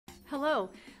Hello,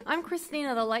 I'm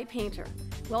Christina the Light Painter.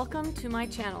 Welcome to my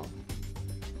channel.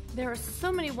 There are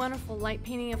so many wonderful light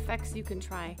painting effects you can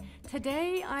try.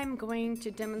 Today I'm going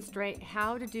to demonstrate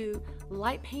how to do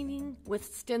light painting with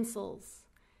stencils.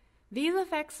 These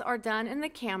effects are done in the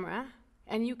camera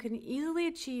and you can easily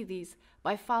achieve these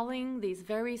by following these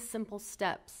very simple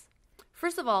steps.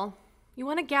 First of all, you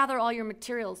want to gather all your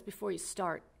materials before you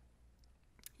start.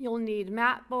 You'll need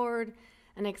mat board,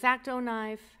 an exacto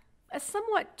knife, a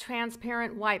somewhat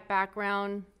transparent white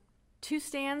background, 2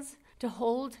 stands to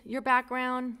hold your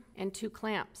background, and 2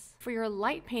 clamps. For your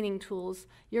light painting tools,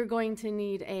 you're going to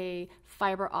need a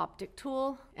fiber optic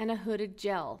tool and a hooded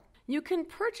gel. You can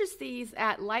purchase these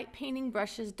at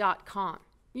lightpaintingbrushes.com.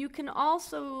 You can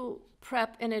also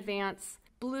prep in advance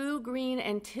blue, green,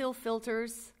 and teal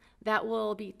filters that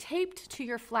will be taped to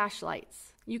your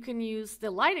flashlights. You can use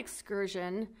the Light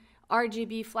Excursion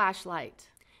RGB flashlight.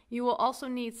 You will also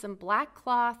need some black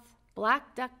cloth,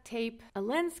 black duct tape, a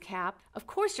lens cap, of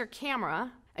course your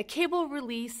camera, a cable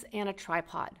release, and a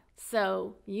tripod.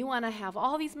 So you want to have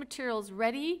all these materials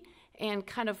ready and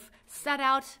kind of set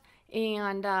out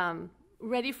and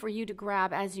ready for you to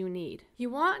grab as you need. You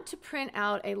want to print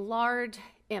out a large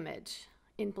image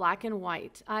in black and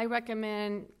white. I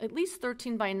recommend at least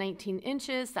 13 by 19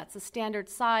 inches. That's a standard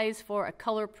size for a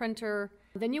color printer.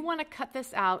 Then you want to cut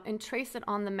this out and trace it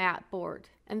on the mat board.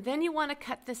 And then you want to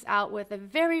cut this out with a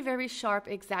very, very sharp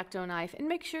exacto knife and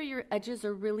make sure your edges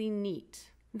are really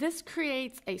neat. This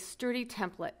creates a sturdy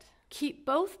template. Keep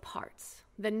both parts,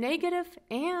 the negative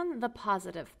and the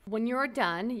positive. When you're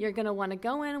done, you're going to want to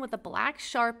go in with a black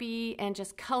Sharpie and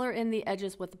just color in the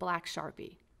edges with black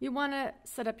Sharpie. You want to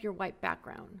set up your white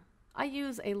background. I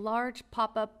use a large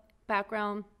pop-up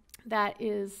background that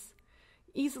is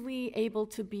easily able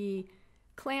to be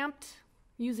clamped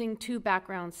using 2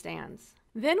 background stands.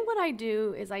 Then what I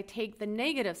do is I take the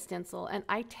negative stencil and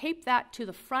I tape that to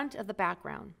the front of the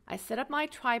background. I set up my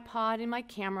tripod in my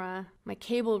camera, my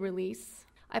cable release.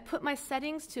 I put my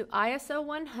settings to ISO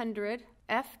 100,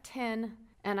 F10,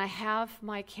 and I have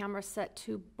my camera set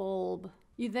to bulb.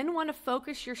 You then want to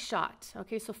focus your shot.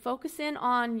 Okay, so focus in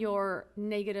on your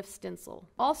negative stencil.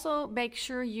 Also, make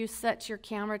sure you set your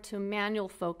camera to manual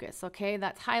focus. Okay,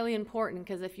 that's highly important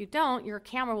because if you don't, your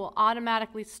camera will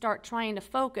automatically start trying to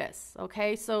focus.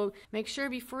 Okay, so make sure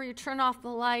before you turn off the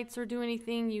lights or do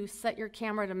anything, you set your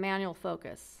camera to manual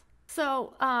focus.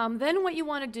 So then what you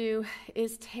want to do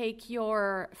is take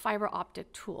your fiber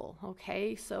optic tool,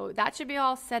 okay? So that should be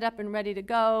all set up and ready to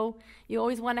go. You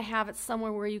always want to have it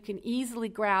somewhere where you can easily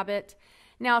grab it.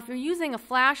 Now, if you're using a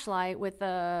flashlight with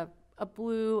a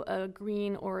blue, a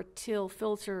green, or a teal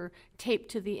filter taped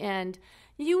to the end,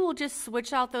 you will just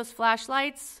switch out those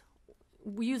flashlights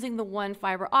using the 1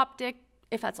 fiber optic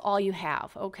if that's all you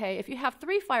have, okay? If you have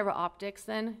 3 fiber optics,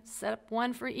 then set up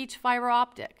 1 for each fiber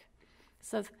optic.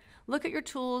 So look at your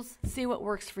tools, see what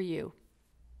works for you.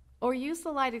 Or use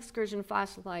the Light Excursion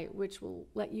flashlight, which will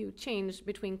let you change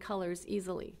between colors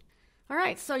easily. All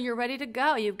right, so you're ready to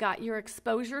go. You've got your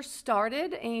exposure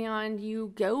started and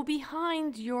you go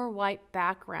behind your white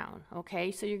background.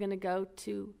 Okay, so you're going to go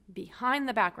to behind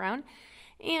the background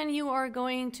and you are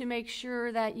going to make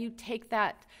sure that you take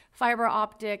that fiber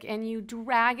optic and you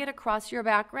drag it across your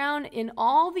background in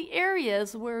all the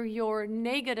areas where your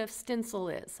negative stencil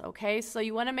is, okay? So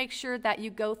you want to make sure that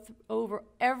you go over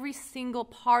every single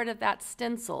part of that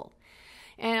stencil.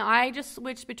 And I just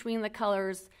switch between the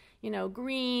colors, you know,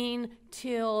 green,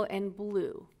 teal, and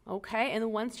blue, okay?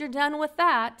 And once you're done with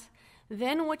that,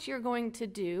 then what you're going to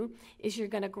do is you're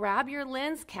going to grab your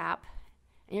lens cap.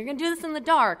 And you're going to do this in the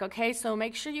dark, okay? So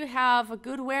make sure you have a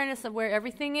good awareness of where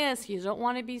everything is. You don't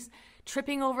want to be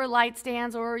tripping over light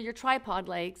stands or your tripod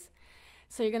legs.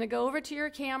 So you're going to go over to your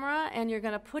camera and you're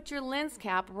going to put your lens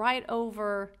cap right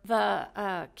over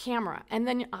the camera. And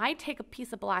then I take a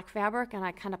piece of black fabric and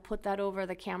I kind of put that over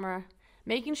the camera,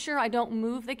 making sure I don't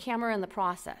move the camera in the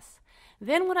process.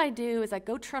 Then what I do is I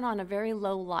go turn on a very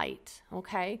low light,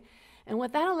 okay? And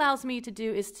what that allows me to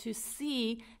do is to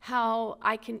see how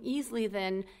I can easily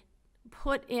then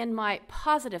put in my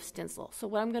positive stencil. So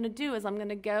what I'm going to do is I'm going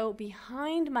to go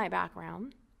behind my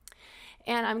background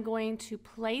and I'm going to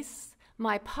place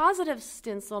my positive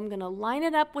stencil. I'm going to line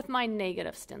it up with my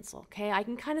negative stencil. Okay, I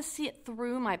can kind of see it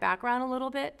through my background a little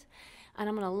bit. And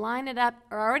I'm going to line it up.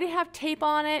 I already have tape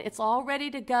on it. It's all ready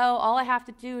to go. All I have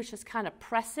to do is just kind of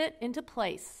press it into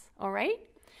place. All right?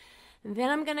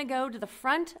 Then I'm going to go to the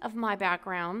front of my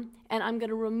background and I'm going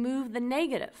to remove the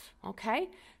negative, okay?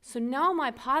 So now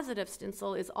my positive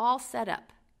stencil is all set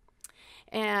up.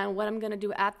 And what I'm going to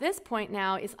do at this point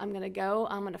now is I'm going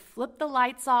to flip the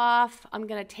lights off, I'm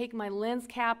going to take my lens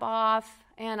cap off,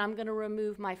 and I'm going to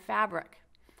remove my fabric.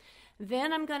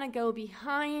 Then I'm going to go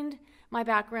behind my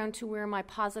background to where my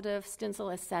positive stencil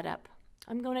is set up.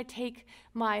 I'm going to take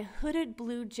my hooded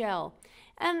blue gel,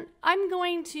 and I'm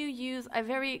going to use a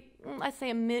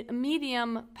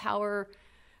medium power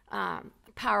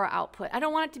output. I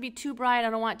don't want it to be too bright, I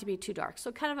don't want it to be too dark,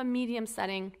 so kind of a medium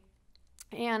setting.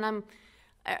 And I'm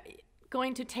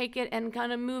going to take it and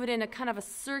kind of move it in a kind of a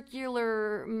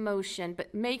circular motion,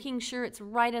 but making sure it's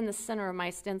right in the center of my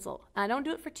stencil. I don't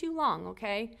do it for too long,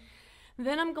 okay?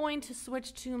 Then I'm going to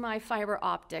switch to my fiber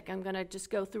optic. I'm going to just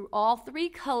go through all three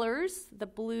colors, the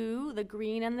blue, the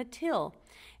green, and the teal.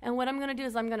 And what I'm going to do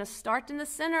is I'm going to start in the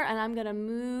center, and I'm going to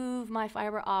move my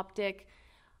fiber optic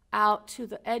out to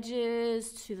the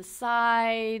edges, to the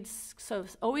sides. So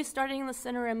always starting in the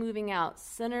center and moving out,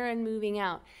 center and moving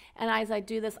out. And as I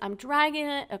do this, I'm dragging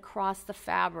it across the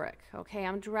fabric, okay?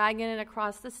 I'm dragging it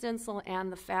across the stencil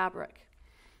and the fabric.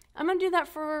 I'm going to do that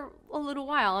for a little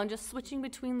while. I'm just switching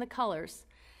between the colors.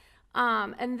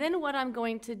 And then what I'm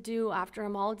going to do after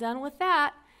I'm all done with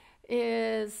that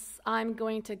is I'm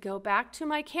going to go back to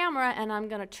my camera and I'm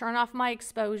going to turn off my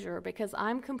exposure because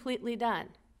I'm completely done.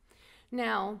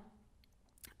 Now,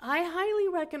 I highly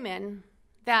recommend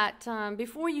that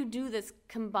before you do this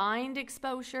combined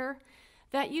exposure,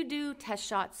 that you do test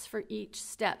shots for each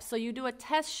step. So you do a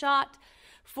test shot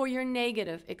for your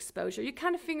negative exposure. You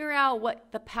kind of figure out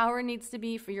what the power needs to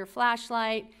be for your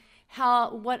flashlight,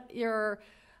 what your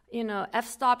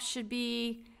f-stop should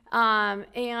be,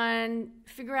 and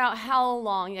figure out how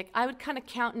long. Like I would kind of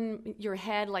count in your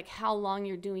head like how long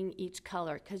you're doing each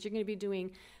color, because you're going to be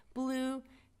doing blue,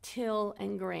 teal,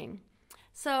 and green.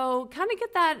 So kind of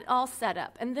get that all set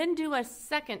up, and then do a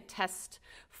second test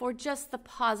for just the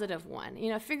positive one.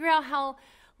 Figure out how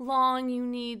long you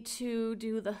need to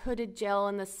do the hooded gel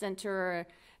in the center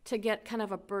to get kind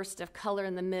of a burst of color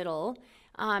in the middle.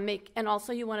 And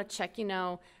also you want to check,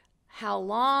 how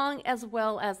long as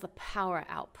well as the power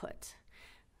output.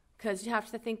 Because you have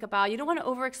to think about, you don't want to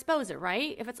overexpose it,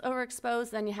 right? If it's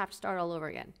overexposed, then you have to start all over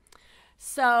again.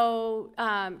 So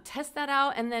test that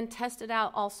out, and then test it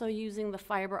out also using the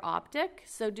fiber optic.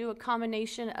 So do a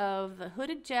combination of the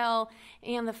hooded gel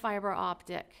and the fiber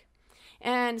optic.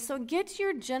 And so get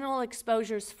your general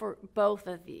exposures for both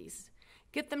of these.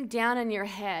 Get them down in your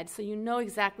head so you know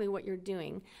exactly what you're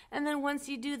doing. And then once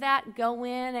you do that, go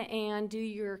in and do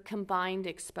your combined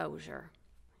exposure.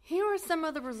 Here are some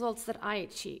of the results that I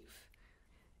achieve.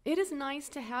 It is nice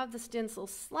to have the stencil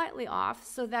slightly off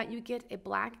so that you get a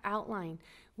black outline,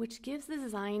 which gives the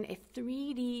design a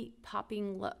 3D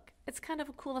popping look. It's kind of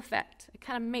a cool effect. It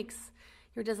kind of makes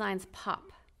your designs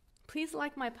pop. Please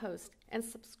like my post and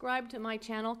subscribe to my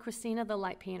channel, Christina the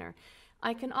Light Painter.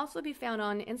 I can also be found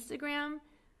on Instagram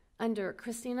under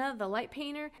Christina the Light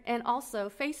Painter, and also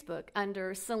Facebook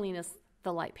under Selena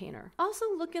the Light Painter. Also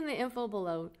look in the info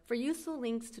below for useful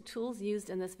links to tools used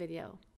in this video.